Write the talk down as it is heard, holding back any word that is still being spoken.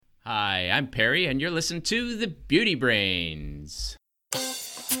Hi, I'm Perry, and you're listening to The Beauty Brains.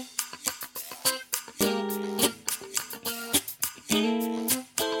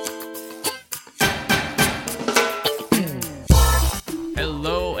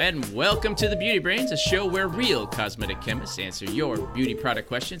 Hello, and welcome to The Beauty Brains, a show where real cosmetic chemists answer your beauty product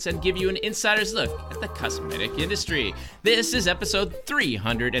questions and give you an insider's look at the cosmetic industry. This is episode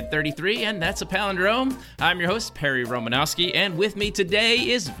 333, and that's a palindrome. I'm your host, Perry Romanowski, and with me today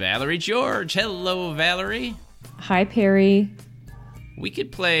is Valerie George. Hello, Valerie. Hi, Perry. We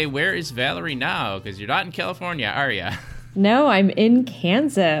could play Where is Valerie Now, because you're not in California, are you? No, I'm in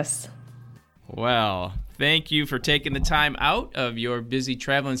Kansas. Well, thank you for taking the time out of your busy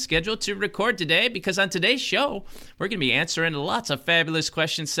traveling schedule to record today, because on today's show, we're going to be answering lots of fabulous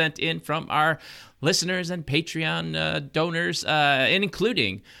questions sent in from our listeners and Patreon donors, and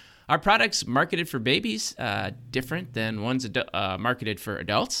including, are products marketed for babies different than ones marketed for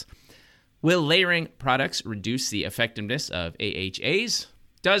adults? Will layering products reduce the effectiveness of AHAs?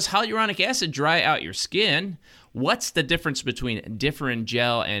 Does hyaluronic acid dry out your skin? What's the difference between Differin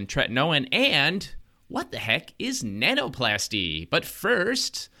gel and tretinoin? And what the heck is nanoplasty? But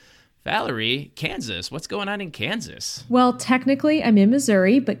first, Valerie, Kansas. What's going on in Kansas? Well, technically, I'm in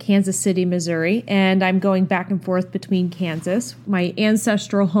Missouri, but Kansas City, Missouri, and I'm going back and forth between Kansas, my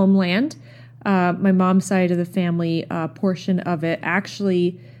ancestral homeland. My mom's side of the family portion of it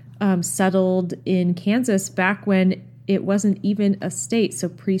actually settled in Kansas back when it wasn't even a state, so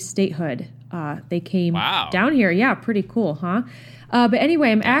pre-statehood. They came down here. Yeah, pretty cool, huh? But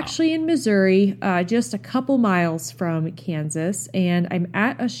anyway, I'm actually in Missouri, just a couple miles from Kansas, and I'm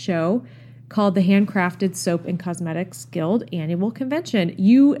at a show called the Handcrafted Soap and Cosmetics Guild Annual Convention.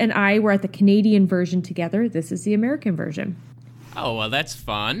 You and I were at the Canadian version together. This is the American version. Oh, well, that's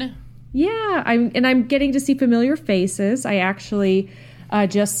fun. Yeah, I'm getting to see familiar faces. I actually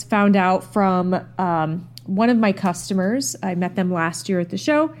just found out from one of my customers. I met them last year at the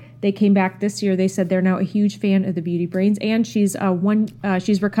show. They came back this year. They said they're now a huge fan of the Beauty Brains, and she's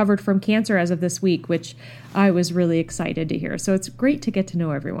recovered from cancer as of this week, which I was really excited to hear. So it's great to get to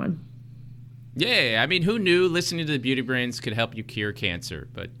know everyone. Yeah, I mean, who knew listening to the Beauty Brains could help you cure cancer?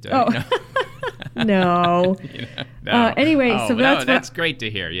 But no. No. Anyway, so that's great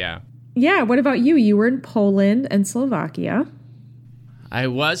to hear. Yeah. Yeah. What about you? You were in Poland and Slovakia. I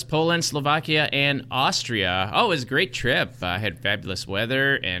was Poland, Slovakia, and Austria. Oh, it was a great trip. I had fabulous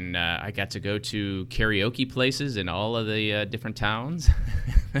weather, and I got to go to karaoke places in all of the different towns.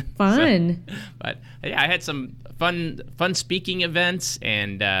 Fun. But yeah, I had some fun speaking events,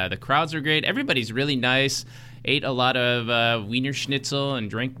 and the crowds were great. Everybody's really nice. Ate a lot of Wiener Schnitzel and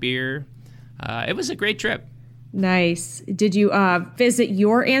drank beer. It was a great trip. Nice. Did you visit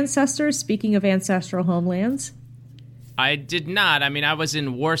your ancestors, speaking of ancestral homelands? I did not. I mean, I was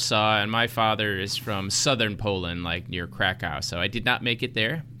in Warsaw, and my father is from southern Poland, like near Krakow, so I did not make it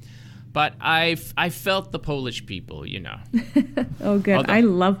there. But I felt the Polish people, you know. Oh, good. I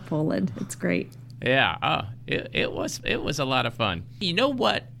love Poland. It's great. Yeah. It was a lot of fun. You know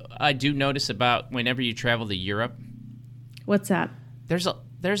what I do notice about whenever you travel to Europe? What's that? There's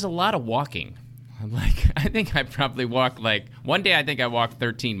a lot of walking. I think I probably walked one day I think I walked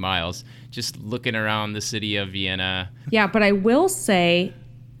 13 miles just looking around the city of Vienna. Yeah, but I will say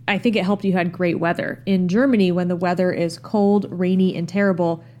I think it helped you had great weather. In Germany, when the weather is cold, rainy, and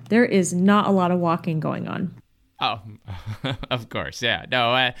terrible, there is not a lot of walking going on. Oh, of course, yeah.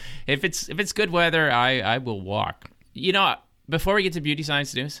 No, if it's good weather, I will walk. You know, before we get to beauty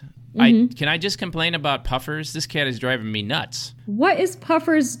science news, can I just complain about Puffers? This cat is driving me nuts. What is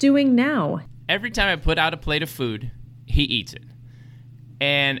Puffers doing now? Every time I put out a plate of food, he eats it.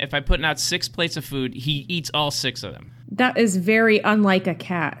 And if I put out 6 plates of food, he eats all 6 of them. That is very unlike a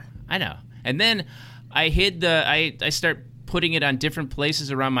cat. I know. And then I start putting it on different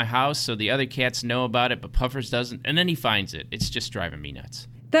places around my house so the other cats know about it, but Puffers doesn't. And then he finds it. It's just driving me nuts.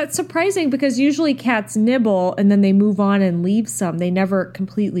 That's surprising because usually cats nibble and then they move on and leave some. They never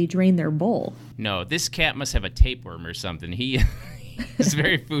completely drain their bowl. No, this cat must have a tapeworm or something. He's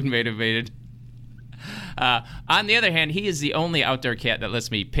very food motivated. On the other hand, he is the only outdoor cat that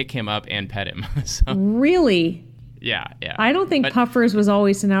lets me pick him up and pet him. So, really? Yeah. I don't think Puffers was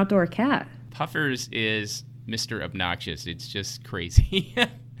always an outdoor cat. Puffers is Mr. Obnoxious. It's just crazy. But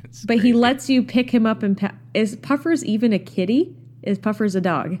crazy. He lets you pick him up and pet. Is Puffers even a kitty? Is Puffers a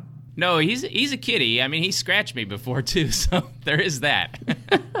dog? No, he's a kitty. I mean, he scratched me before, too, so there is that.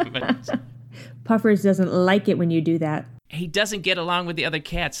 But Puffers doesn't like it when you do that. He doesn't get along with the other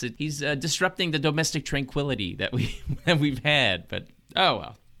cats. He's disrupting the domestic tranquility that we've had. But, oh,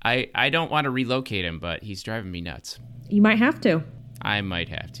 well. I don't want to relocate him, but he's driving me nuts. You might have to. I might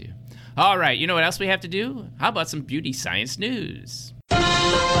have to. All right, you know what else we have to do? How about some beauty science news?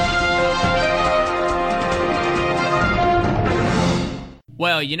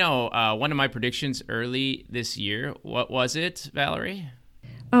 Well, one of my predictions early this year, what was it, Valerie?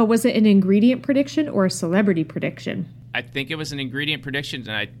 Oh, was it an ingredient prediction or a celebrity prediction? I think it was an ingredient prediction,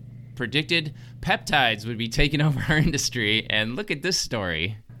 and I predicted peptides would be taking over our industry. And look at this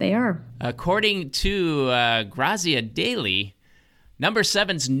story. They are. According to Grazia Daily, Number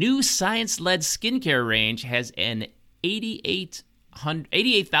 7's new science-led skincare range has an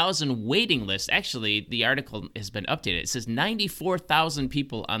 88,000 waiting list. Actually, the article has been updated. It says 94,000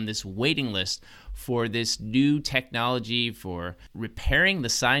 people on this waiting list for this new technology for repairing the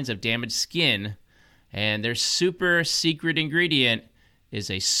signs of damaged skin. And their super secret ingredient is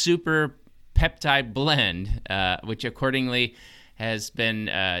a super peptide blend, which accordingly has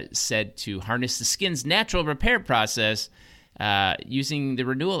been said to harness the skin's natural repair process using the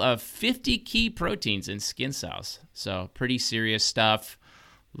renewal of 50 key proteins in skin cells. So pretty serious stuff.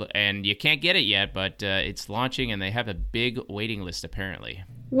 And you can't get it yet, but it's launching, and they have a big waiting list apparently.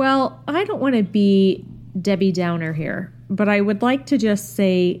 Well, I don't want to be Debbie Downer here, but I would like to just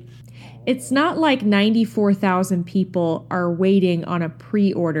say it's not like 94,000 people are waiting on a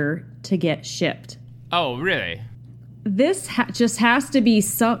pre-order to get shipped. Oh, really? This just has to be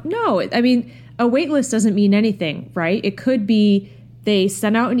no, I mean, a wait list doesn't mean anything, right? It could be they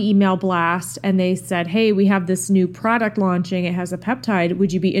sent out an email blast and they said, hey, we have this new product launching. It has a peptide.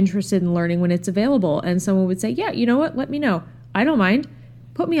 Would you be interested in learning when it's available? And someone would say, yeah, you know what? Let me know. I don't mind.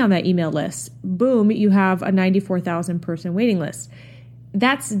 Put me on that email list. Boom, you have a 94,000 person waiting list.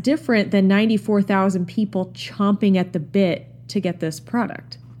 That's different than 94,000 people chomping at the bit to get this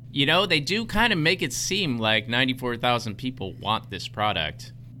product. They do kind of make it seem like 94,000 people want this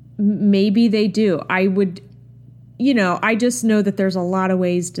product. Maybe they do. I would, I just know that there's a lot of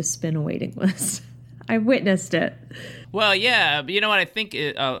ways to spin a waiting list. I've witnessed it. Well, yeah, but you know what? I think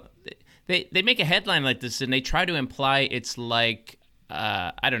they make a headline like this and they try to imply it's like,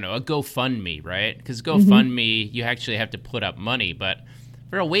 I don't know, a GoFundMe, right? Because GoFundMe, you actually have to put up money, but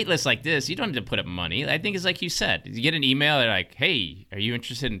for a wait list like this, you don't have to put up money. I think it's like you said. You get an email, they're like, hey, are you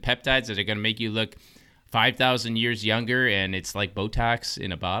interested in peptides that are going to make you look 5,000 years younger, and it's like Botox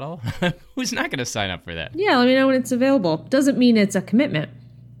in a bottle? Who's not going to sign up for that? Yeah, let me know when it's available. Doesn't mean it's a commitment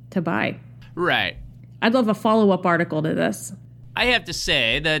to buy. Right. I'd love a follow-up article to this. I have to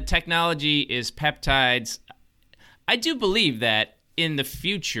say, the technology is peptides. I do believe that in the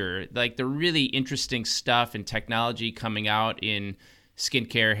future, like the really interesting stuff and technology coming out in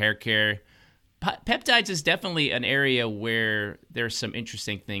skincare, hair care, peptides is definitely an area where there's some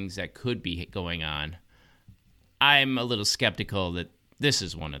interesting things that could be going on. I'm a little skeptical that this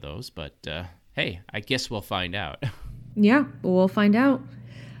is one of those, but hey, I guess we'll find out. Yeah, we'll find out.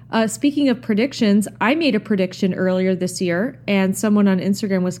 Speaking of predictions, I made a prediction earlier this year, and someone on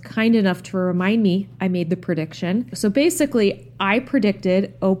Instagram was kind enough to remind me I made the prediction. So basically, I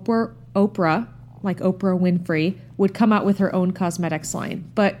predicted Oprah, like Oprah Winfrey, would come out with her own cosmetics line.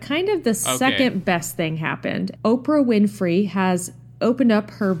 But kind of the second best thing happened. Oprah Winfrey has opened up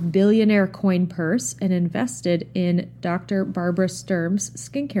her billionaire coin purse and invested in Dr. Barbara Sturm's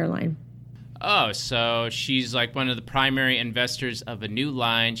skincare line. Oh, so she's like one of the primary investors of a new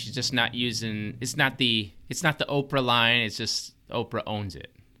line. She's just not using, it's not the Oprah line, it's just Oprah owns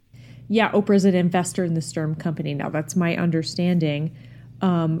it. Yeah, Oprah's an investor in the Sturm company now. That's my understanding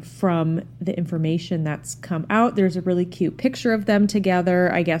from the information that's come out. There's a really cute picture of them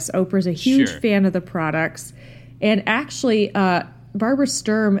together. I guess Oprah's a huge fan of the products. And actually, Barbara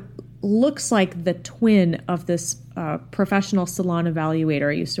Sturm looks like the twin of this professional salon evaluator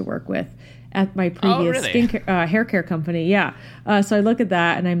I used to work with at my previous hair care company. Yeah. So I look at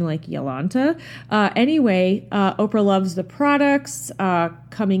that and I'm like, Yolanta. Anyway, Oprah loves the products.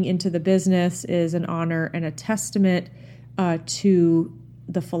 Coming into the business is an honor and a testament to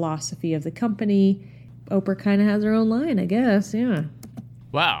the philosophy of the company. Oprah kind of has her own line, I guess. Yeah.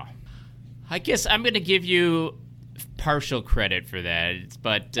 Wow. I guess I'm going to give you partial credit for that,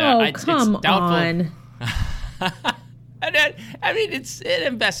 but it's doubtful. On. I mean, it's an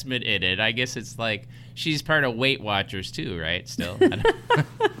investment in it. I guess it's like she's part of Weight Watchers too, right? Still,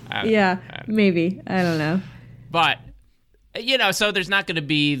 maybe. I don't know. But so there's not going to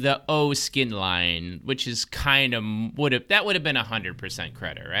be the O skin line, which is kind of would have been 100%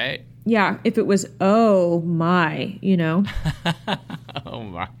 credit, right? Yeah, if it was oh my, Oh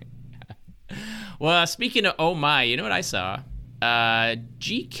my. Well, speaking of oh my, you know what I saw?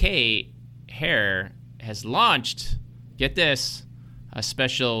 GK Hair has launched, get this, a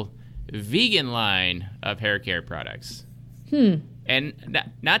special vegan line of hair care products. And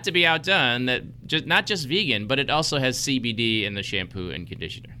not to be outdone, not just vegan, but it also has CBD in the shampoo and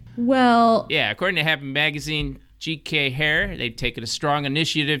conditioner. Well, yeah, according to Happy Magazine, GK Hair, they've taken a strong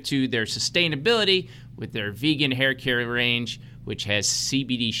initiative to their sustainability with their vegan hair care range, which has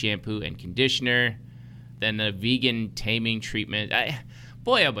CBD shampoo and conditioner, then the vegan taming treatment.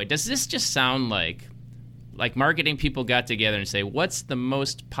 Boy, oh boy, does this just sound like marketing people got together and say, what's the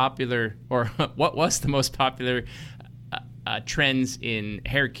most popular, or what was the most popular trends in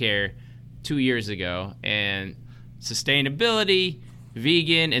hair care 2 years ago, and sustainability,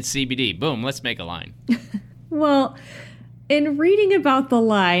 vegan, and CBD. Boom, let's make a line. Well, in reading about the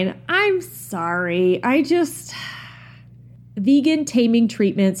line, I'm sorry. Vegan taming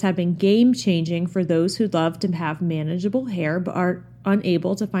treatments have been game-changing for those who love to have manageable hair but are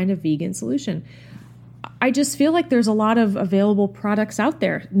unable to find a vegan solution. I just feel like there's a lot of available products out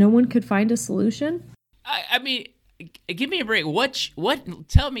there. No one could find a solution. I mean, give me a break.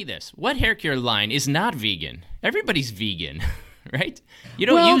 Tell me this. What hair care line is not vegan? Everybody's vegan, right? You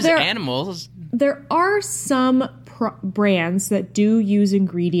don't use animals. There are some brands that do use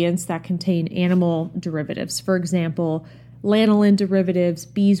ingredients that contain animal derivatives. For example, lanolin derivatives,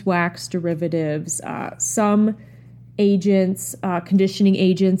 beeswax derivatives. Some agents, conditioning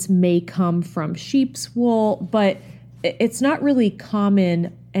agents may come from sheep's wool, but it's not really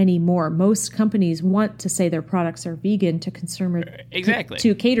common anymore. Most companies want to say their products are vegan to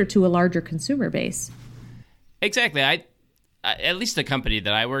to cater to a larger consumer base. Exactly. At least the company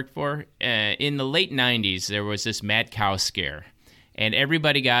that I worked for, in the late 90s, there was this mad cow scare, and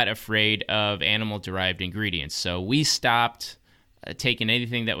everybody got afraid of animal-derived ingredients. So we stopped taking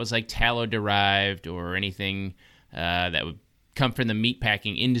anything that was like tallow-derived or anything that would come from the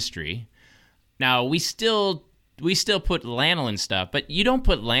meatpacking industry. Now, we still put lanolin stuff, but you don't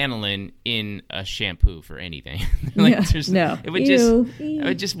put lanolin in a shampoo for anything. No. It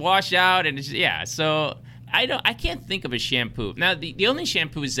would just wash out, and So I can't think of a shampoo. Now, the only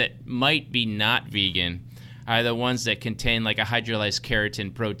shampoos that might be not vegan are the ones that contain like a hydrolyzed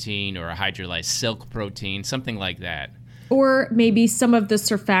keratin protein or a hydrolyzed silk protein, something like that. Or maybe some of the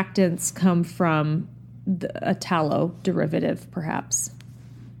surfactants come from a tallow derivative, perhaps.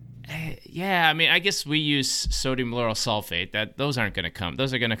 Yeah, I mean, I guess we use sodium lauryl sulfate. Those aren't going to come.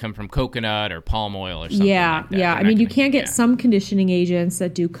 Those are going to come from coconut or palm oil or something like that. Yeah. I mean, you can get some conditioning agents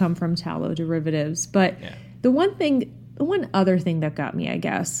that do come from tallow derivatives. But the one other thing that got me, I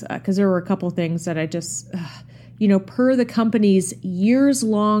guess, because there were a couple things that I just, per the company's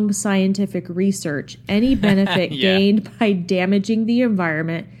years-long scientific research, any benefit gained by damaging the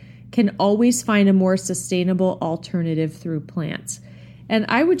environment can always find a more sustainable alternative through plants. And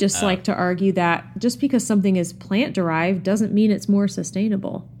I would just like to argue that just because something is plant-derived doesn't mean it's more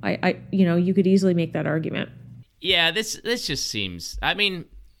sustainable. You could easily make that argument. Yeah, this just seems, I mean,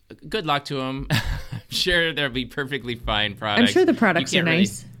 good luck to them. I'm sure there'll be perfectly fine products. I'm sure the products are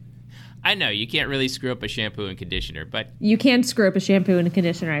nice. I know, you can't really screw up a shampoo and conditioner, but... You can screw up a shampoo and a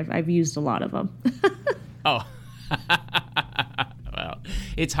conditioner. I've used a lot of them. Oh. Well,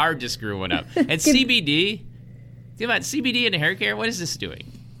 it's hard to screw one up. And CBD... Think about CBD in hair care. What is this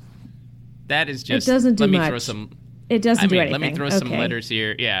doing? That is just... It doesn't do much. It doesn't do anything. Let me throw some letters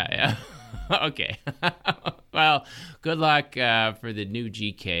here. Yeah. Okay. Well, good luck for the new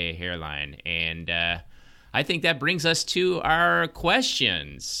GK hairline. And I think that brings us to our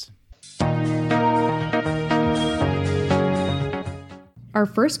questions. Our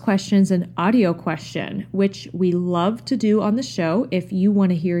first question is an audio question, which we love to do on the show. If you want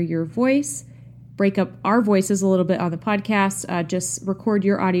to hear your voice, break up our voices a little bit on the podcast, just record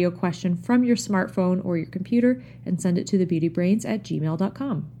your audio question from your smartphone or your computer and send it to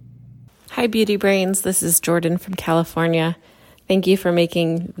thebeautybrains@gmail.com. Hi, Beauty Brains. This is Jordan from California. Thank you for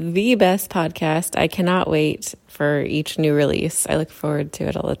making the best podcast. I cannot wait for each new release. I look forward to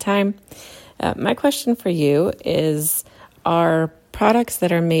it all the time. My question for you is, are products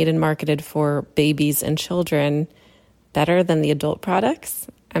that are made and marketed for babies and children better than the adult products?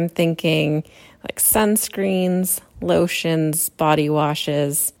 I'm thinking like sunscreens, lotions, body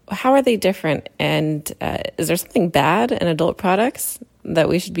washes. How are they different? And is there something bad in adult products that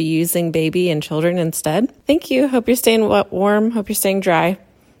we should be using baby and children instead? Thank you. Hope you're staying warm. Hope you're staying dry.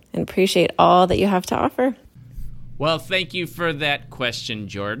 And appreciate all that you have to offer. Well, thank you for that question,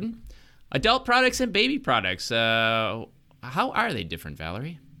 Jordan. Adult products and baby products. How are they different,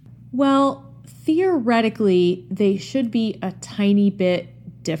 Valerie? Well, theoretically, they should be a tiny bit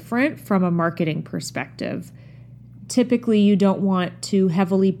different from a marketing perspective. Typically, you don't want to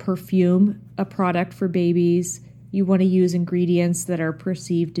heavily perfume a product for babies. You want to use ingredients that are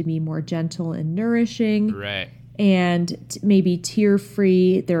perceived to be more gentle and nourishing. Right. and maybe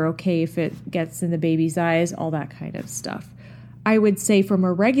tear-free. They're okay if it gets in the baby's eyes, all that kind of stuff. I would say from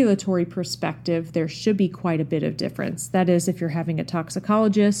a regulatory perspective, there should be quite a bit of difference. That is, if you're having a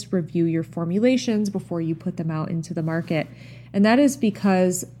toxicologist review your formulations before you put them out into the market. And that is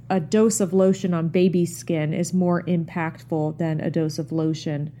because a dose of lotion on baby skin is more impactful than a dose of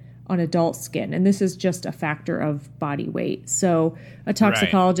lotion on adult skin. And this is just a factor of body weight. So a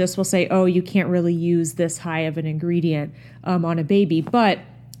toxicologist will say, oh, you can't really use this high of an ingredient on a baby. But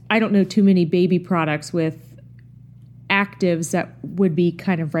I don't know too many baby products with actives that would be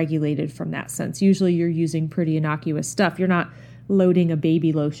kind of regulated from that sense. Usually you're using pretty innocuous stuff. You're not loading a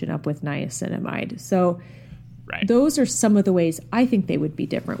baby lotion up with niacinamide. So those are some of the ways I think they would be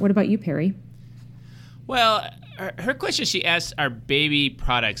different. What about you, Perry? Well, her question, she asked, are baby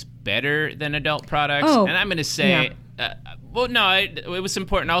products better than adult products? Oh, and I'm going to say, well, no, it was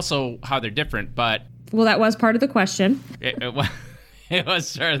important also how they're different, but... Well, that was part of the question. It was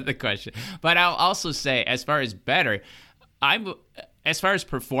sort of the question. But I'll also say, as far as better, as far as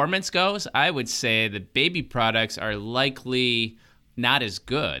performance goes, I would say the baby products are likely not as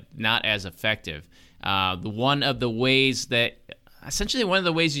good, not as effective. One of the ways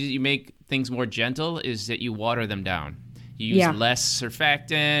you make things more gentle is that you water them down. You use less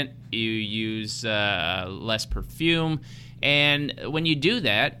surfactant, you use less perfume, and when you do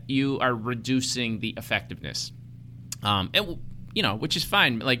that, you are reducing the effectiveness. Which is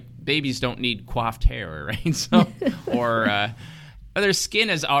fine. Like, babies don't need coiffed hair, right? So, or their skin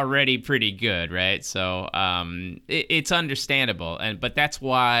is already pretty good, right? So, it's understandable, but that's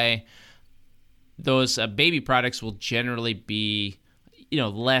why those baby products will generally be,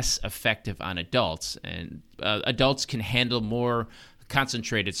 less effective on adults, and adults can handle more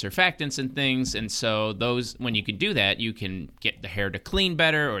concentrated surfactants and things, and so those, when you can do that, you can get the hair to clean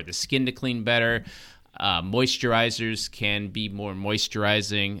better or the skin to clean better. Moisturizers can be more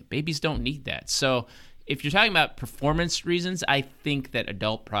moisturizing. Babies don't need that. So if you're talking about performance reasons, I think that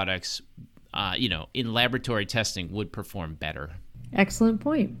adult products, in laboratory testing would perform better. Excellent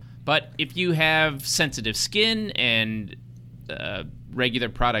point. But if you have sensitive skin and regular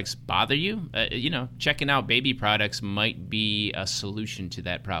products bother you, checking out baby products might be a solution to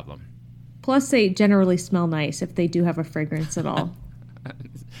that problem. Plus, they generally smell nice if they do have a fragrance at all.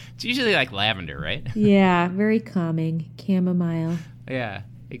 It's usually like lavender, right? Yeah, very calming. Chamomile. Yeah,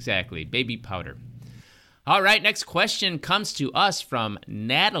 exactly. Baby powder. All right, next question comes to us from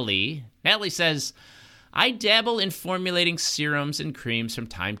Natalie. Natalie says, I dabble in formulating serums and creams from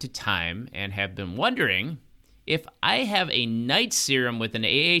time to time and have been wondering if I have a night serum with an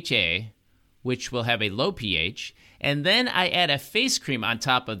AHA, which will have a low pH, and then I add a face cream on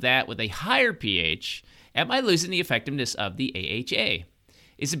top of that with a higher pH, am I losing the effectiveness of the AHA?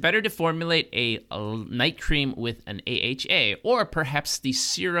 Is it better to formulate a night cream with an AHA, or perhaps the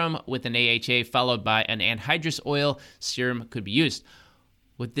serum with an AHA followed by an anhydrous oil serum could be used?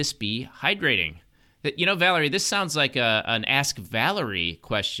 Would this be hydrating? Valerie, this sounds like an Ask Valerie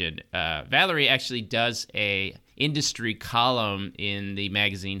question. Valerie actually does a industry column in the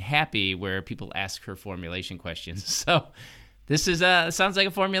magazine Happy where people ask her formulation questions. So this sounds like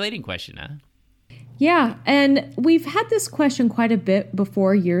a formulating question, huh? Yeah, and we've had this question quite a bit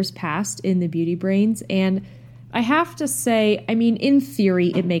before, years past, in the Beauty Brains, and I have to say, in theory,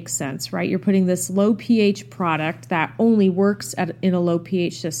 it makes sense, right? You're putting this low pH product that only works in a low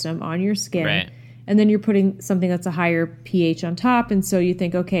pH system on your skin, right, and then you're putting something that's a higher pH on top, and so you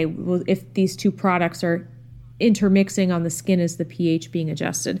think, okay, well, if these two products are intermixing on the skin, is the pH being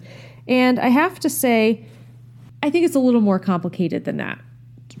adjusted? And I have to say, I think it's a little more complicated than that.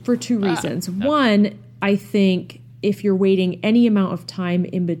 For two reasons. Okay. One, I think if you're waiting any amount of time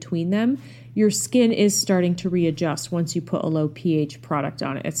in between them, your skin is starting to readjust once you put a low pH product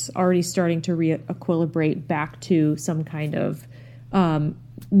on it. It's already starting to re-equilibrate back to some kind of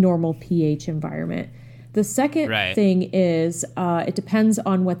normal pH environment. The second thing is it depends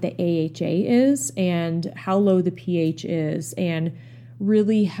on what the AHA is and how low the pH is, and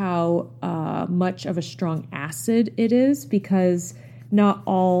really how much of a strong acid it is, because not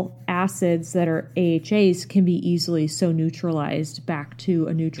all acids that are AHAs can be easily so neutralized back to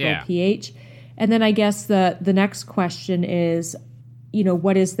a neutral pH. And then I guess the next question is,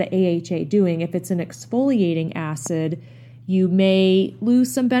 what is the AHA doing? If it's an exfoliating acid, you may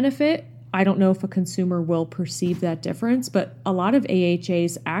lose some benefit. I don't know if a consumer will perceive that difference, but a lot of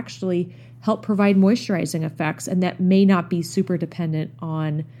AHAs actually help provide moisturizing effects, and that may not be super dependent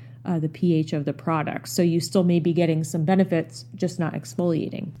on the pH of the product. So you still may be getting some benefits, just not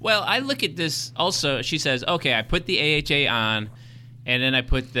exfoliating. Well, I look at this also. She says, okay, I put the AHA on, and then I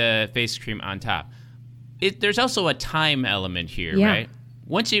put the face cream on top. there's also a time element here, Yeah. right?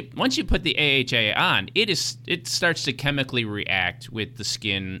 Once you put the AHA on, it starts to chemically react with the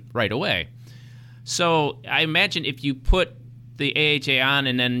skin right away. So I imagine if you put the AHA on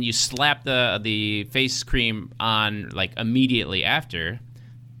and then you slap the face cream on like immediately after,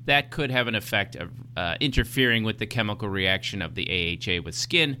 that could have an effect of interfering with the chemical reaction of the AHA with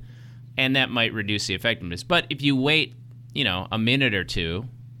skin, and that might reduce the effectiveness. But if you wait, a minute or two,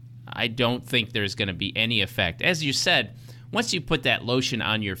 I don't think there's going to be any effect. As you said, once you put that lotion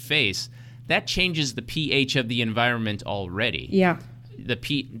on your face, that changes the pH of the environment already. Yeah.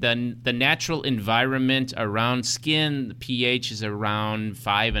 The natural environment around skin, the pH is around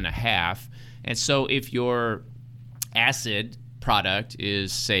 5.5. And so if your acid product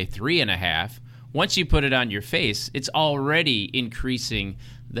is, say, 3.5, once you put it on your face, it's already increasing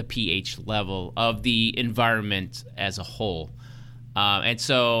the pH level of the environment as a whole. And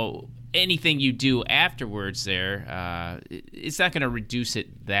so anything you do afterwards there, it's not going to reduce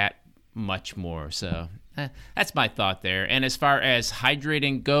it that much more. So that's my thought there. And as far as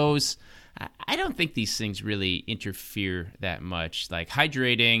hydrating goes, I don't think these things really interfere that much. Like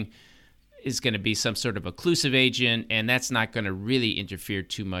hydrating is going to be some sort of occlusive agent, and that's not going to really interfere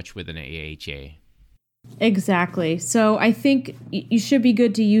too much with an AHA. Exactly. So I think you should be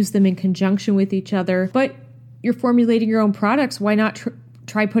good to use them in conjunction with each other, but you're formulating your own products. Why not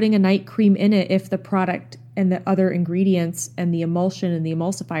try putting a night cream in it if the product and the other ingredients and the emulsion and the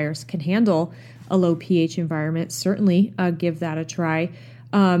emulsifiers can handle a low pH environment? Certainly give that a try.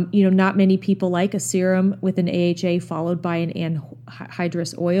 Not many people like a serum with an AHA followed by an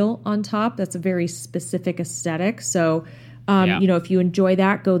anhydrous oil on top. That's a very specific aesthetic. So, if you enjoy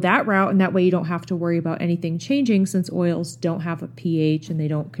that, go that route. And that way you don't have to worry about anything changing, since oils don't have a pH and they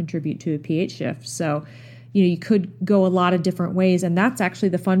don't contribute to a pH shift. So, you could go a lot of different ways. And that's actually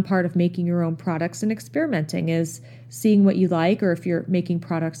the fun part of making your own products and experimenting, is seeing what you like, or if you're making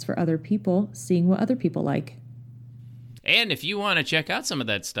products for other people, seeing what other people like. And if you want to check out some of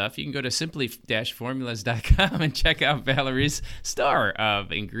that stuff, you can go to simply-formulas.com and check out Valerie's store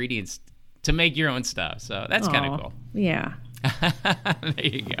of ingredients to make your own stuff. So that's kind of cool. Yeah. There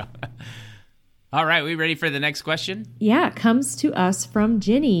you go. All right, we ready for the next question? Yeah, it comes to us from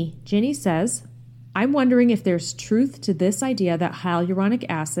Ginny. Ginny says, I'm wondering if there's truth to this idea that hyaluronic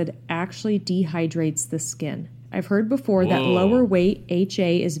acid actually dehydrates the skin. I've heard before that lower weight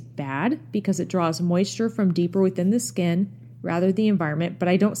HA is bad because it draws moisture from deeper within the skin rather than the environment, but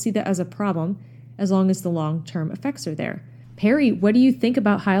I don't see that as a problem as long as the long-term effects are there. Perry, what do you think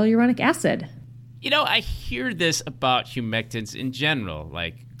about hyaluronic acid? I hear this about humectants in general,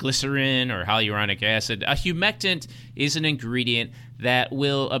 like glycerin or hyaluronic acid. A humectant is an ingredient that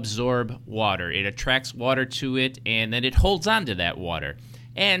will absorb water. It attracts water to it, and then it holds on to that water.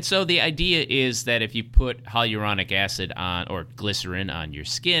 And so the idea is that if you put hyaluronic acid on, or glycerin on your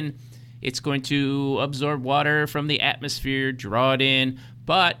skin, it's going to absorb water from the atmosphere, draw it in.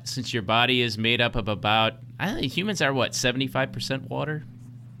 But since your body is made up of about, I think humans are 75% water?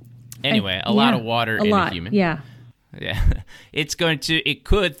 Anyway, a lot of water in a human. Yeah. It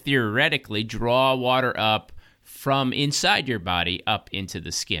could theoretically draw water up from inside your body up into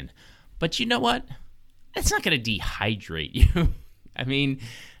the skin. But you know what? It's not going to dehydrate you. I mean,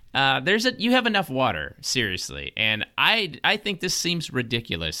 you have enough water, seriously. And I think this seems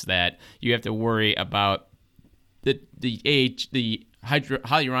ridiculous that you have to worry about the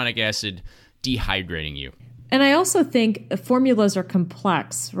hyaluronic acid dehydrating you. And I also think formulas are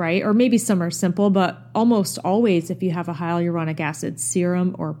complex, right? Or maybe some are simple, but almost always if you have a hyaluronic acid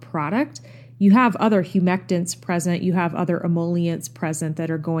serum or product, you have other humectants present, you have other emollients present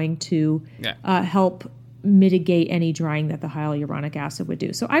that are going to help mitigate any drying that the hyaluronic acid would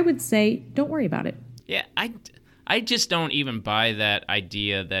do. So I would say, don't worry about it. Yeah, I just don't even buy that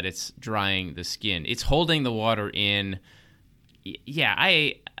idea that it's drying the skin. It's holding the water in. Yeah,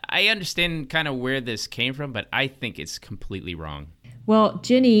 I understand kind of where this came from, but I think it's completely wrong. Well,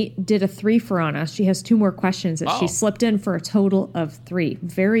 Ginny did a 3-for on us. She has 2 more questions that she slipped in for a total of 3.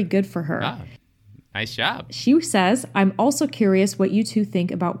 Very good for her. Ah, nice job. She says, I'm also curious what you two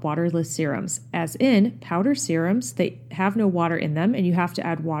think about waterless serums, as in powder serums that have no water in them and you have to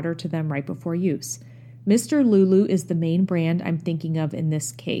add water to them right before use. Mr. Lulu is the main brand I'm thinking of in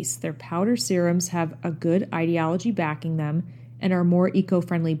this case. Their powder serums have a good ideology backing them and are more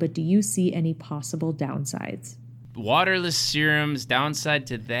eco-friendly, but do you see any possible downsides? Waterless serums, downside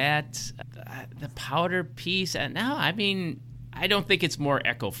to that, the powder piece, no, I mean, I don't think it's more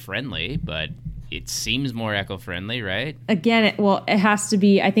eco-friendly, but it seems more eco-friendly, right? Again, it has to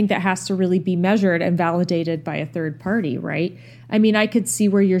be, I think that has to really be measured and validated by a third party, right? I mean, I could see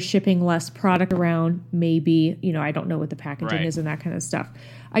where you're shipping less product around, maybe, I don't know what the packaging is and that kind of stuff.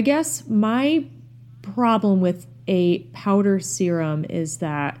 I guess my problem with a powder serum is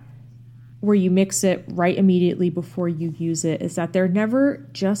that where you mix it right immediately before you use it is that they're never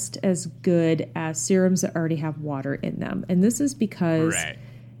just as good as serums that already have water in them. And this is because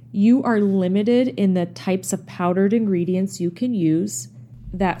you are limited in the types of powdered ingredients you can use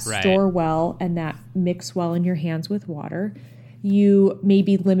that store well and that mix well in your hands with water. You may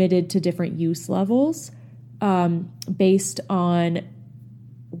be limited to different use levels based on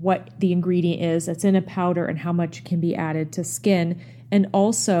what the ingredient is that's in a powder and how much can be added to skin, and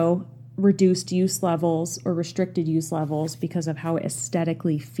also reduced use levels or restricted use levels because of how it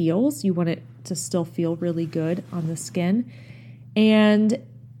aesthetically feels. You want it to still feel really good on the skin. And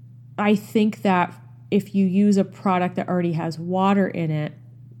I think that if you use a product that already has water in it,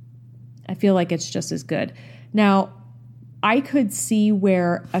 I feel like it's just as good. Now, I could see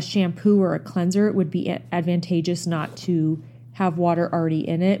where a shampoo or a cleanser would be advantageous not to have water already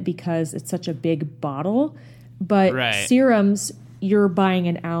in it because it's such a big bottle. But serums, you're buying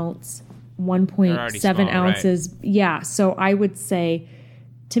an ounce, 1.7 ounces. Right. Yeah. So I would say,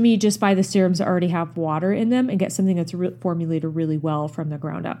 to me, just buy the serums that already have water in them and get something that's formulated really well from the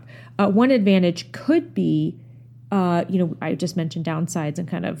ground up. One advantage could be, I just mentioned downsides and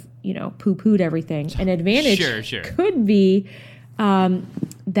kind of, poo-pooed everything. An advantage could be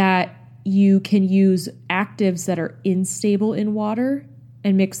that you can use actives that are unstable in water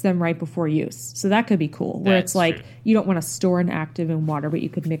and mix them right before use. So that could be cool, where it's like true. You don't want to store an active in water, but you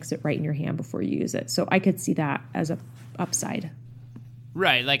could mix it right in your hand before you use it. So I could see that as a upside.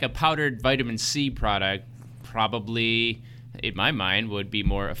 Right, like a powdered vitamin C product probably, in my mind, would be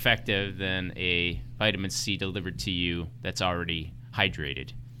more effective than a vitamin C delivered to you that's already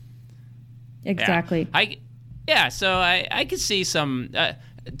hydrated. Exactly. So I could see some...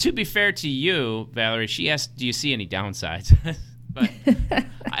 to be fair to you, Valerie, she asked, do you see any downsides?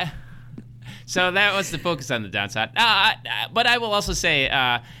 So that was the focus on the downside. But I will also say,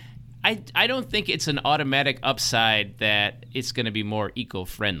 I don't think it's an automatic upside that it's going to be more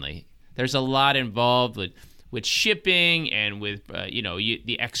eco-friendly. There's a lot involved with shipping and with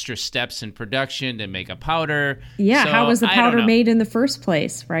the extra steps in production to make a powder. Yeah, so, how was the powder made in the first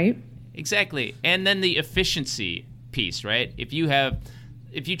place, right? Exactly. And then the efficiency piece, right? If you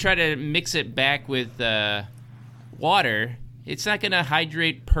try to mix it back with water, it's not going to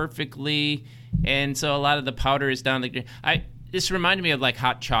hydrate perfectly, and so a lot of the powder is down the. This reminded me of like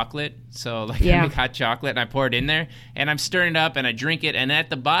hot chocolate. So I make hot chocolate and I pour it in there, and I'm stirring it up and I drink it, and at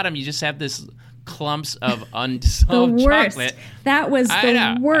the bottom you just have this clumps of undissolved the worst. chocolate. That was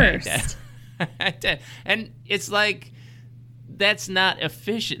the worst. And it's like, that's not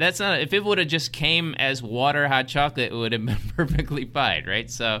efficient. That's not. If it would have just came as water hot chocolate, it would have been perfectly fine, right?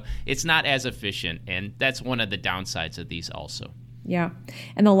 So it's not as efficient, and that's one of the downsides of these also. Yeah.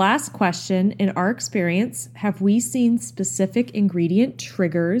 And the last question, in our experience, have we seen specific ingredient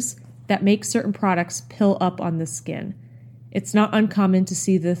triggers that make certain products pill up on the skin? It's not uncommon to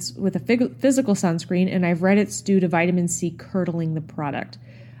see this with a physical sunscreen, and I've read it's due to vitamin C curdling the product.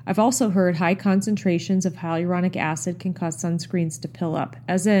 I've also heard high concentrations of hyaluronic acid can cause sunscreens to pill up,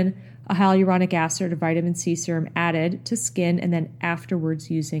 as in a hyaluronic acid or vitamin C serum added to skin and then afterwards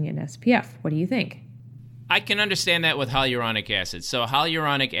using an SPF. What do you think? I can understand that with hyaluronic acid. So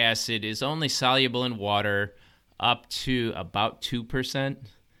hyaluronic acid is only soluble in water up to about 2%.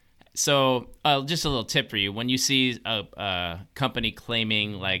 So just a little tip for you. When you see a company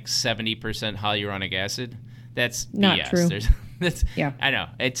claiming like 70% hyaluronic acid, that's not BS. True. I know.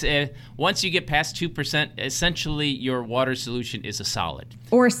 It's once you get past 2%, essentially your water solution is a solid.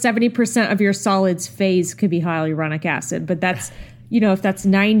 Or 70% of your solids phase could be hyaluronic acid, but that's... if that's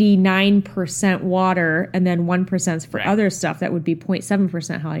 99% water and then 1% for other stuff, that would be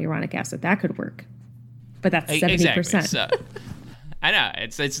 0.7% hyaluronic acid. That could work. But that's 70%. Exactly. So, I know.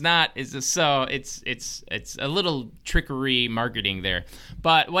 It's a little trickery marketing there.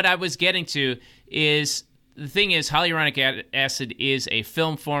 But what I was getting to is, the thing is, hyaluronic acid is a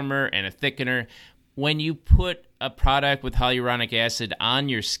film former and a thickener. When you put a product with hyaluronic acid on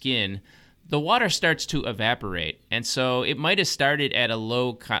your skin, the water starts to evaporate, and so it might have started at a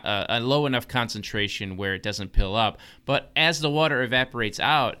low enough concentration where it doesn't pill up. But as the water evaporates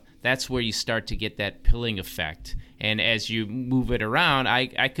out, that's where you start to get that pilling effect. And as you move it around,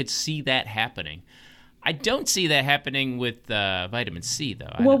 I could see that happening. I don't see that happening with vitamin C,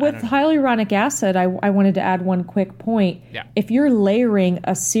 though. With hyaluronic acid, I wanted to add one quick point. Yeah. If you're layering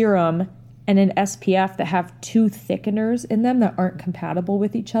a serum and an SPF that have two thickeners in them that aren't compatible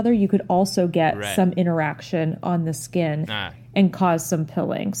with each other, you could also get some interaction on the skin and cause some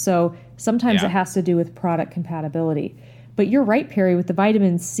pilling. So sometimes it has to do with product compatibility. But you're right, Perry, with the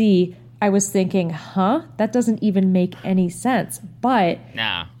vitamin C, I was thinking, that doesn't even make any sense. But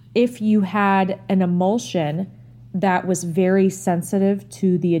if you had an emulsion that was very sensitive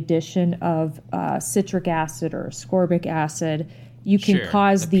to the addition of citric acid or ascorbic acid, you can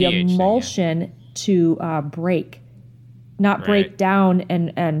cause the emulsion to break down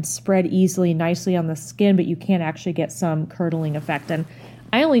and spread easily, nicely on the skin, but you can actually get some curdling effect. And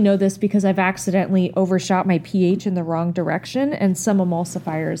I only know this because I've accidentally overshot my pH in the wrong direction, and some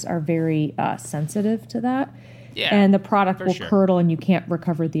emulsifiers are very sensitive to that. Yeah, and the product will curdle and you can't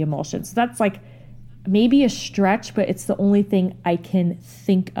recover the emulsion. So that's like maybe a stretch, but it's the only thing I can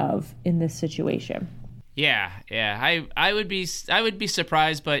think of in this situation. Yeah. I would be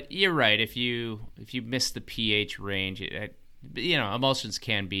surprised, but you're right. If you miss the pH range, emulsions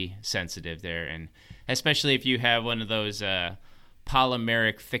can be sensitive there, and especially if you have one of those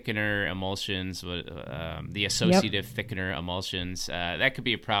polymeric thickener emulsions, the associative thickener emulsions, that could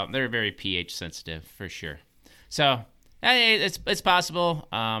be a problem. They're very pH sensitive for sure. So it's possible.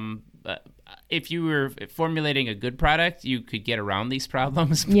 If you were formulating a good product, you could get around these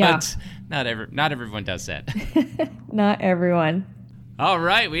problems, but not everyone does that. Not everyone. All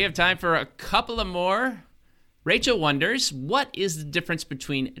right, we have time for a couple of more. Rachel wonders, what is the difference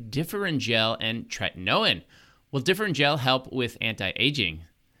between Differengel and tretinoin? Will Differengel help with anti-aging?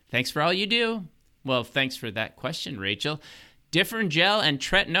 Thanks for all you do. Well, thanks for that question, Rachel. Differengel and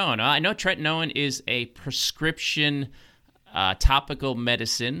tretinoin. I know tretinoin is a prescription topical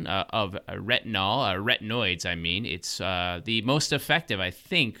medicine of retinoids, I mean. It's the most effective, I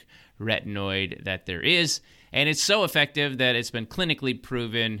think, retinoid that there is. And it's so effective that it's been clinically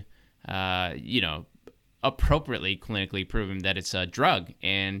proven, appropriately clinically proven that it's a drug.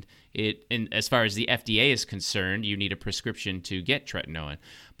 And as far as the FDA is concerned, you need a prescription to get tretinoin.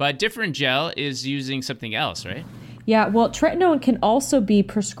 But Differengel is using something else, right? Yeah, well, tretinoin can also be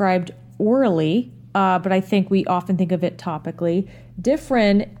prescribed orally, but I think we often think of it topically.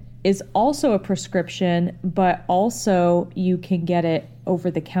 Differin is also a prescription, but also you can get it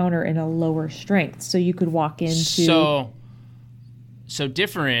over the counter in a lower strength. So you could walk into... So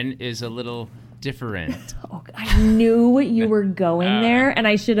Differin is a little different. Oh, I knew you were going there, and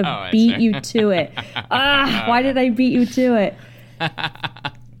I should have beat you to it. Why did I beat you to it?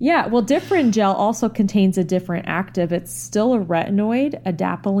 Yeah, well, Differengel also contains a different active. It's still a retinoid,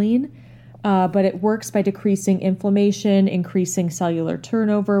 adapalene, but it works by decreasing inflammation, increasing cellular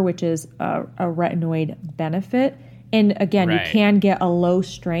turnover, which is a retinoid benefit. And again, you can get a low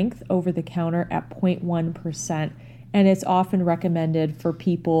strength over the counter at 0.1%. And it's often recommended for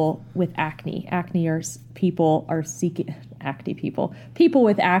people with acne. People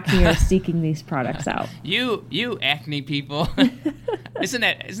with acne are seeking these products out. You acne people. Isn't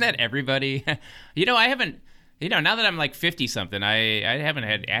that everybody? I haven't, now that I'm like 50 something, I haven't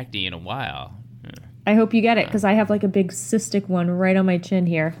had acne in a while. I hope you get it, because I have like a big cystic one right on my chin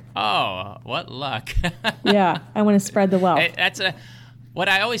here. Oh, what luck. Yeah, I want to spread the wealth. That's what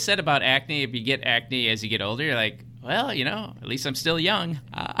I always said about acne. If you get acne as you get older, you're like, well, at least I'm still young.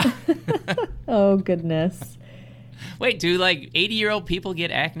 Oh, goodness. Wait, do like 80-year-old people get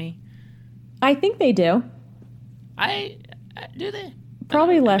acne? I think they do. Do they?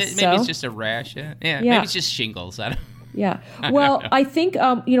 Probably less maybe it's just a rash. Yeah. Maybe it's just shingles. I don't. Yeah. Well, I think,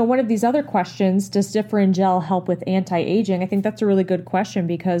 one of these other questions, does Differengel help with anti-aging? I think that's a really good question,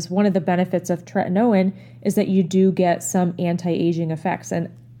 because one of the benefits of tretinoin is that you do get some anti-aging effects. And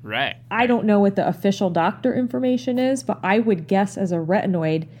I don't know what the official doctor information is, but I would guess as a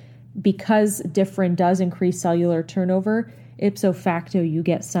retinoid, because Differin does increase cellular turnover, ipso facto, you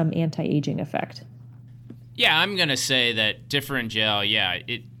get some anti-aging effect. Yeah, I'm going to say that Differengel,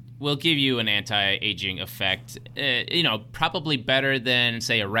 it will give you an anti-aging effect, probably better than,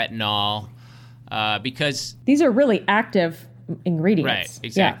 say, a retinol, because... These are really active ingredients. Right,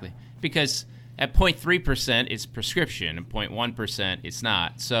 exactly. Yeah. Because at 0.3%, it's prescription, and 0.1%, it's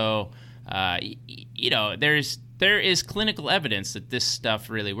not. So, there is clinical evidence that this stuff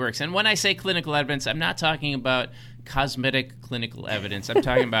really works. And when I say clinical evidence, I'm not talking about cosmetic clinical evidence. I'm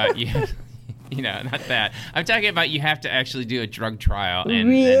talking about... not that. I'm talking about you have to actually do a drug trial and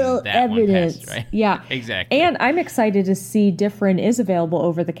real that evidence. One passed, right? Yeah, exactly. And I'm excited to see Differin is available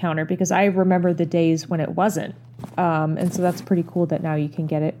over the counter, because I remember the days when it wasn't. And so that's pretty cool that now you can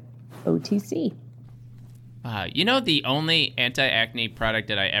get it OTC. The only anti-acne product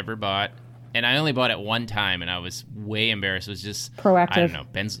that I ever bought, and I only bought it one time, and I was way embarrassed, was just Proactive. I don't know,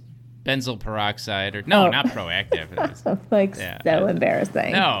 benzoyl peroxide or no, not Proactiv. Like so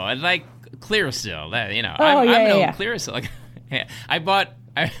embarrassing. No, like Clearasil. That, you know, Oh, I'm Clearasil. Like, yeah,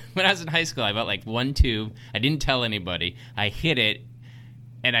 when I was in high school, I bought like one tube. I didn't tell anybody. I hid it,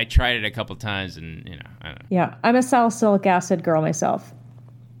 and I tried it a couple times, and you know, I don't know. Yeah, I'm a salicylic acid girl myself.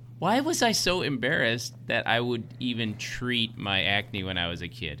 Why was I so embarrassed that I would even treat my acne when I was a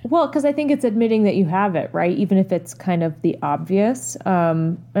kid? Well, because I think it's admitting that you have it, right? Even if it's kind of the obvious.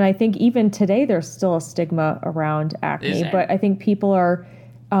 And I think even today there's still a stigma around acne, but I think people are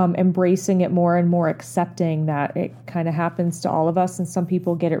embracing it more and more, accepting that it kind of happens to all of us. And some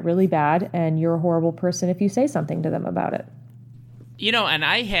people get it really bad, and you're a horrible person if you say something to them about it. You know, and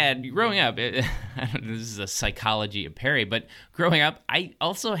I had, growing up, I don't know, this is a psychology of Perry, but growing up, I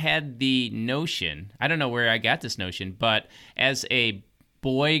also had the notion, I don't know where I got this notion, but as a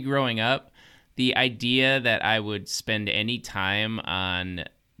boy growing up, the idea that I would spend any time on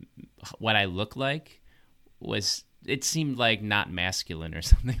what I look like was, it seemed like not masculine or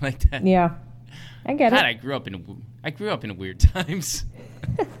something like that. Yeah, I get it. I grew up in weird times.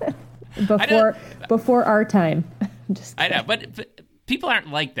 Before our time. I know, but people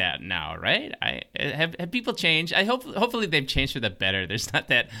aren't like that now, right? Have people changed? Hopefully they've changed for the better. There's not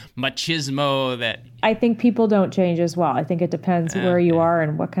that machismo that. I think people don't change as well. I think it depends where you are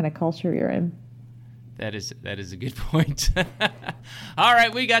and what kind of culture you're in. That is a good point. All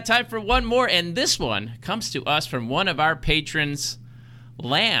right, we got time for one more, and this one comes to us from one of our patrons,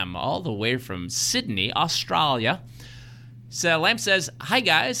 Lamb, all the way from Sydney, Australia. So Lamb says, "Hi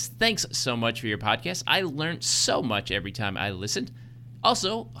guys, thanks so much for your podcast. I learned so much every time I listened.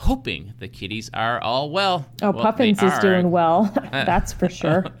 Also, hoping the kitties are all well." Oh, well, Puffins is doing well. That's for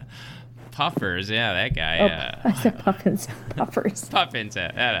sure. Puffers, yeah, that guy. I said Puffins. Puffers. Puffins.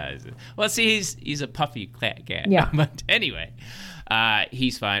 Well, see, he's a puffy cat. Yeah. But anyway,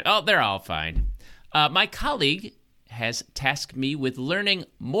 he's fine. Oh, they're all fine. My colleague has tasked me with learning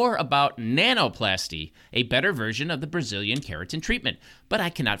more about nanoplasty, a better version of the Brazilian keratin treatment, but I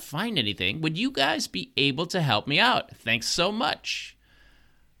cannot find anything. Would you guys be able to help me out? Thanks so much.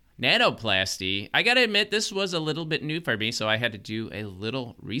 Nanoplasty, I gotta admit, this was a little bit new for me, so I had to do a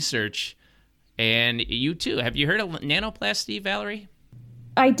little research. And you too. Have you heard of nanoplasty, Valerie?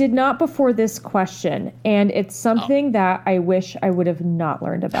 I did not before this question, and it's something that I wish I would have not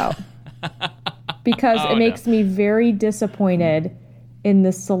learned about. Because it makes me very disappointed in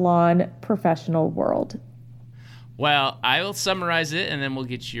the salon professional world. Well, I will summarize it, and then we'll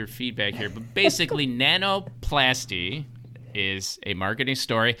get your feedback here. But basically, nanoplasty is a marketing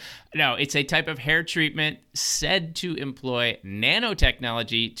story. No, it's a type of hair treatment said to employ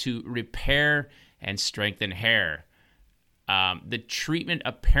nanotechnology to repair and strengthen hair. The treatment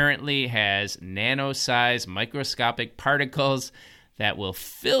apparently has nano-sized microscopic particles that will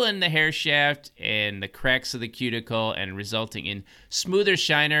fill in the hair shaft and the cracks of the cuticle, and resulting in smoother,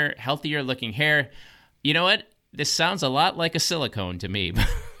 shiner, healthier looking hair. You know what? This sounds a lot like a silicone to me,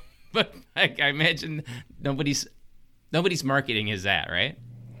 but I imagine nobody's marketing is that, right?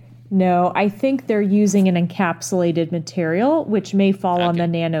 No, I think they're using an encapsulated material, which may fall on the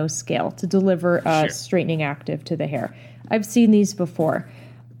nano scale to deliver a straightening active to the hair. I've seen these before.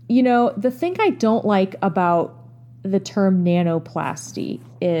 You know, the thing I don't like about the term nanoplasty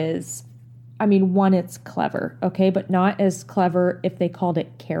is, I mean, one, it's clever, okay, but not as clever if they called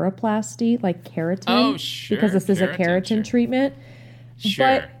it keraplasty, like keratin. Oh, sure. Because this is a keratin treatment. Sure.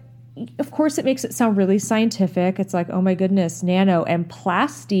 But of course it makes it sound really scientific. It's like, oh my goodness, nano, and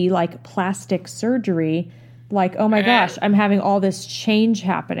plasty, like plastic surgery. Like, oh my gosh, I'm having all this change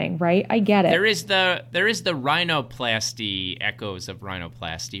happening, right? I get it. There is the rhinoplasty, echoes of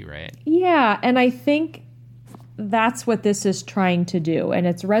rhinoplasty, right? Yeah, and I think that's what this is trying to do, and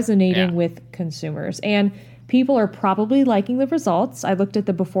it's resonating with consumers. And people are probably liking the results. I looked at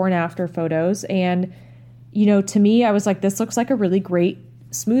the before and after photos, and, you know, to me, I was like, this looks like a really great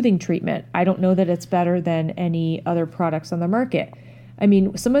smoothing treatment. I don't know that it's better than any other products on the market. I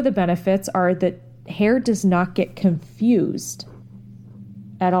mean, some of the benefits are that hair does not get confused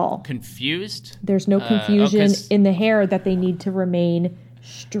at all. Confused? There's no confusion in the hair that they need to remain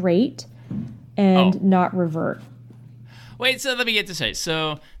straight and not revert. Wait, so let me get this right.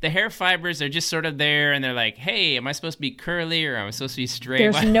 So the hair fibers are just sort of there, and they're like, hey, am I supposed to be curly or am I supposed to be straight?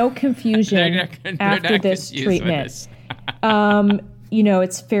 There's no confusion after this treatment. You know,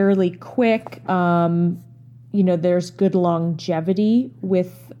 it's fairly quick. You know, there's good longevity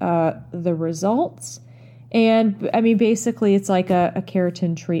with the results. And, I mean, basically, it's like a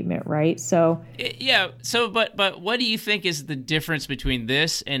keratin treatment, right? So yeah. So, but what do you think is the difference between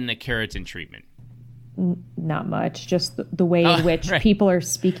this and the keratin treatment? Not much, just the way in which people are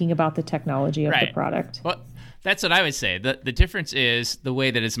speaking about the technology of the product. Well, that's what I would say. The difference is the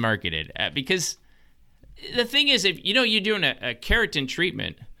way that it's marketed. Because the thing is, if you're doing a keratin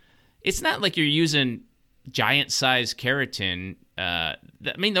treatment, it's not like you're using giant-sized keratin.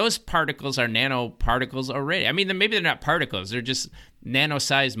 Those particles are nanoparticles already. Maybe they're not particles. They're just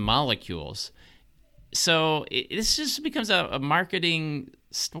nano-sized molecules. So this just becomes a marketing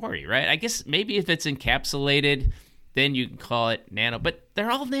story, right? I guess maybe if it's encapsulated, then you can call it nano. But they're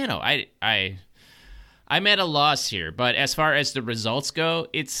all nano. I'm at a loss here. But as far as the results go,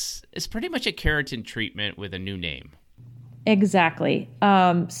 it's pretty much a keratin treatment with a new name. Exactly.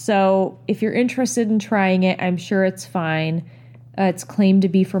 So if you're interested in trying it, I'm sure it's fine. It's claimed to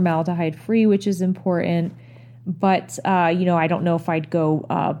be formaldehyde-free, which is important. But, I don't know if I'd go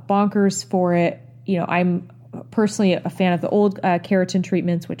bonkers for it. I'm personally a fan of the old keratin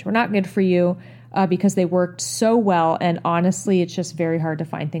treatments, which were not good for you because they worked so well. And honestly, it's just very hard to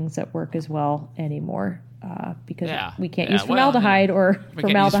find things that work as well anymore because we can't use formaldehyde or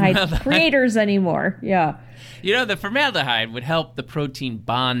formaldehyde creators anymore. Yeah. The formaldehyde would help the protein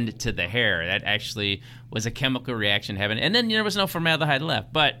bond to the hair. That actually was a chemical reaction happening. And then there was no formaldehyde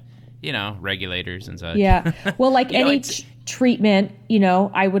left. But, regulators and such. Yeah. Well, like any treatment,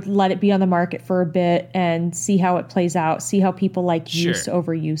 I would let it be on the market for a bit and see how it plays out, see how people like use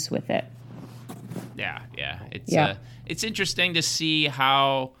overuse with it. Yeah. It's interesting to see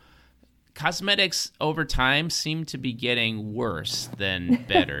how cosmetics over time seem to be getting worse than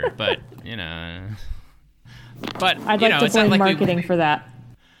better. But, I'd like to blame marketing for that.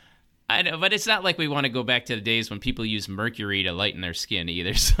 I know, but it's not like we want to go back to the days when people use mercury to lighten their skin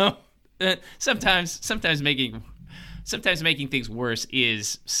either. So sometimes making things worse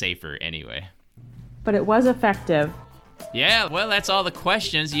is safer anyway. But it was effective. Yeah, well, that's all the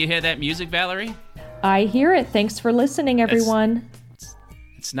questions. You hear that music, Valerie? I hear it. Thanks for listening, everyone.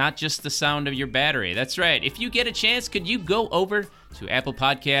 It's not just the sound of your battery. That's right. If you get a chance, could you go over to Apple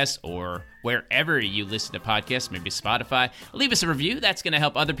Podcasts or wherever you listen to podcasts, maybe Spotify, leave us a review. That's going to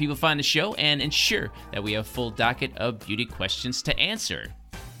help other people find the show and ensure that we have a full docket of beauty questions to answer.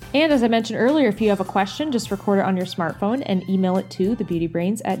 And as I mentioned earlier, if you have a question, just record it on your smartphone and email it to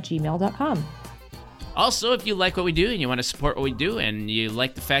thebeautybrains@gmail.com. Also, if you like what we do and you want to support what we do and you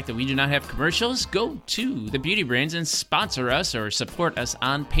like the fact that we do not have commercials, go to The Beauty Brains and sponsor us or support us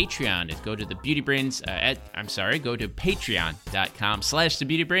on Patreon. Go to The Beauty Brains, go to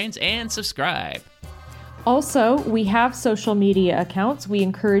patreon.com/TheBeautyBrains and subscribe. Also, we have social media accounts. We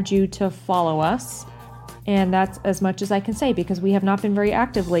encourage you to follow us. And that's as much as I can say because we have not been very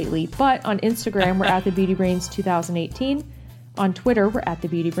active lately. But on Instagram, we're at The Beauty Brains 2018. On Twitter, we're at The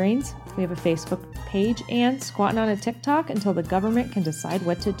Beauty Brains. We have a Facebook page and squatting on a TikTok until the government can decide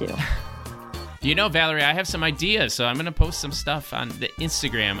what to do. Valerie, I have some ideas, so I'm going to post some stuff on the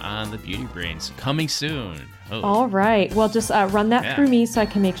Instagram on The Beauty Brains. Coming soon. Oh. All right. Well, just run that through me so I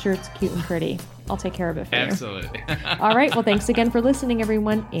can make sure it's cute and pretty. I'll take care of it for you. Absolutely. All right. Well, thanks again for listening,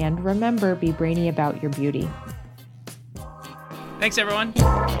 everyone. And remember, be brainy about your beauty. Thanks, everyone.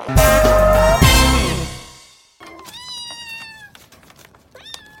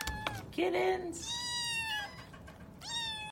 Kittens.